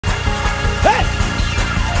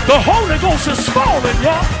The Holy Ghost is falling,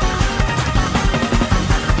 y'all.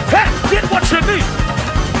 Hey, get what you need.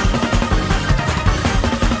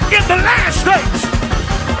 In the last days,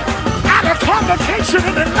 out of Convocation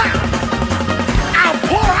in the land, I'll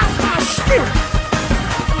pour out my spirit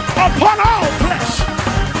upon all flesh.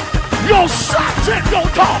 Your sons and your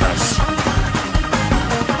daughters.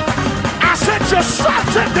 I said your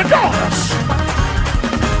sons and your daughters.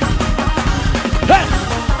 Hey.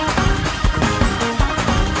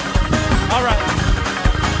 All right.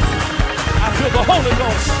 I feel the Holy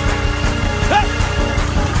Ghost. Hey.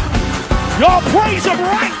 Y'all praise him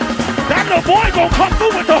right. That little boy gonna come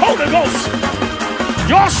through with the Holy Ghost.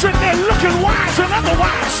 Y'all sitting there looking wise and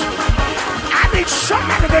otherwise. I need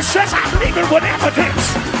somebody that says I'm leaving with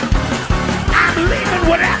evidence. I'm leaving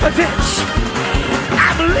with evidence.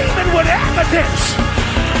 I'm leaving with evidence.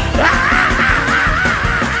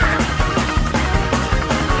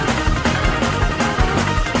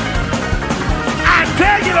 I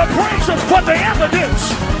dare you to praise him for the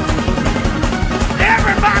evidence.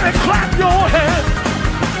 Everybody clap your hands.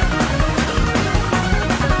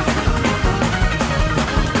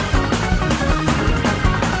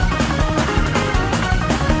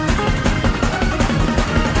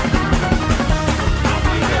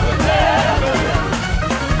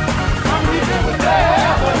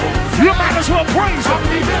 You might as well praise him.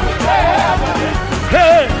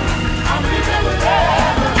 Hey, I'm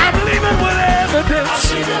leaving with evidence.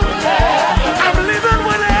 I'm leaving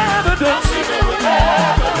with evidence.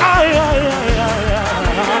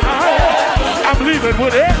 I'm leaving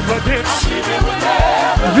with evidence.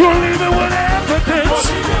 You're leaving with evidence.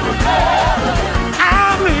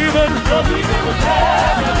 I'm leaving.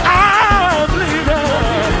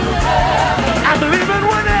 I'm leaving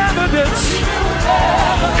with evidence.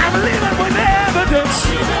 I'm leaving with evidence.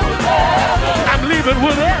 I'm leaving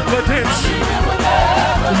with evidence.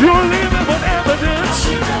 You're leaving with evidence.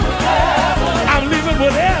 I'm leaving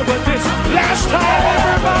with evidence. Last time,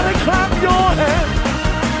 everybody clap your hands.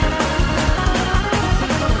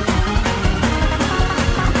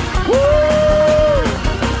 Woo!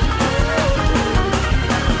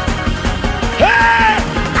 Hey!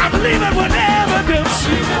 I'm leaving with evidence.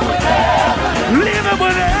 Leaving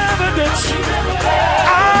with evidence.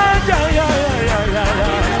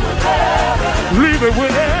 Leaving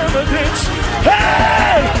with evidence.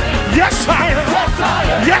 Hey! Yes, I am.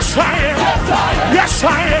 Yes, I am. Yes, I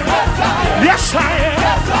am. Yes, I am.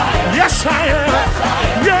 Yes, I am.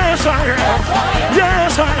 Yes, I am.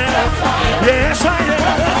 Yes, I am. Yes, I am.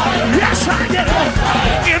 Yes, I am.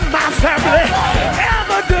 In my family,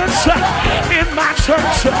 evidence. In my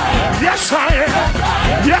church, yes, I am.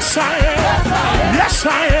 Yes, I am. Yes,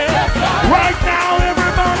 I am. Right now,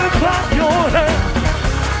 everybody clap your hands.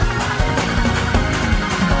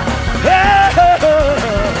 Hey,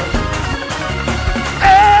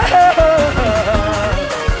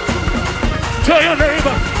 tell your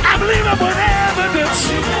neighbor, I'm leaving with evidence.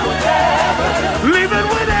 Leaving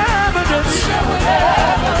with evidence.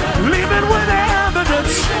 Leaving with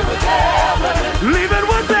evidence. Leaving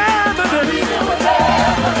with evidence.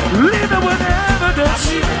 Leaving with evidence.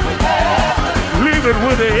 Leaving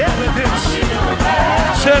with the evidence.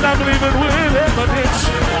 Said I'm leaving with evidence.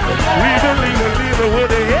 Leaving with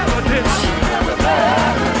the evidence.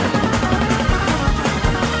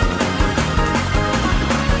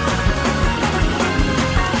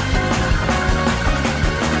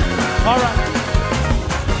 All right.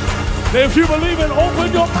 If you believe it,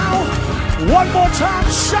 open your mouth. One more time,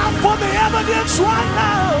 shout for the evidence right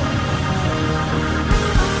now.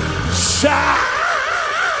 Shout.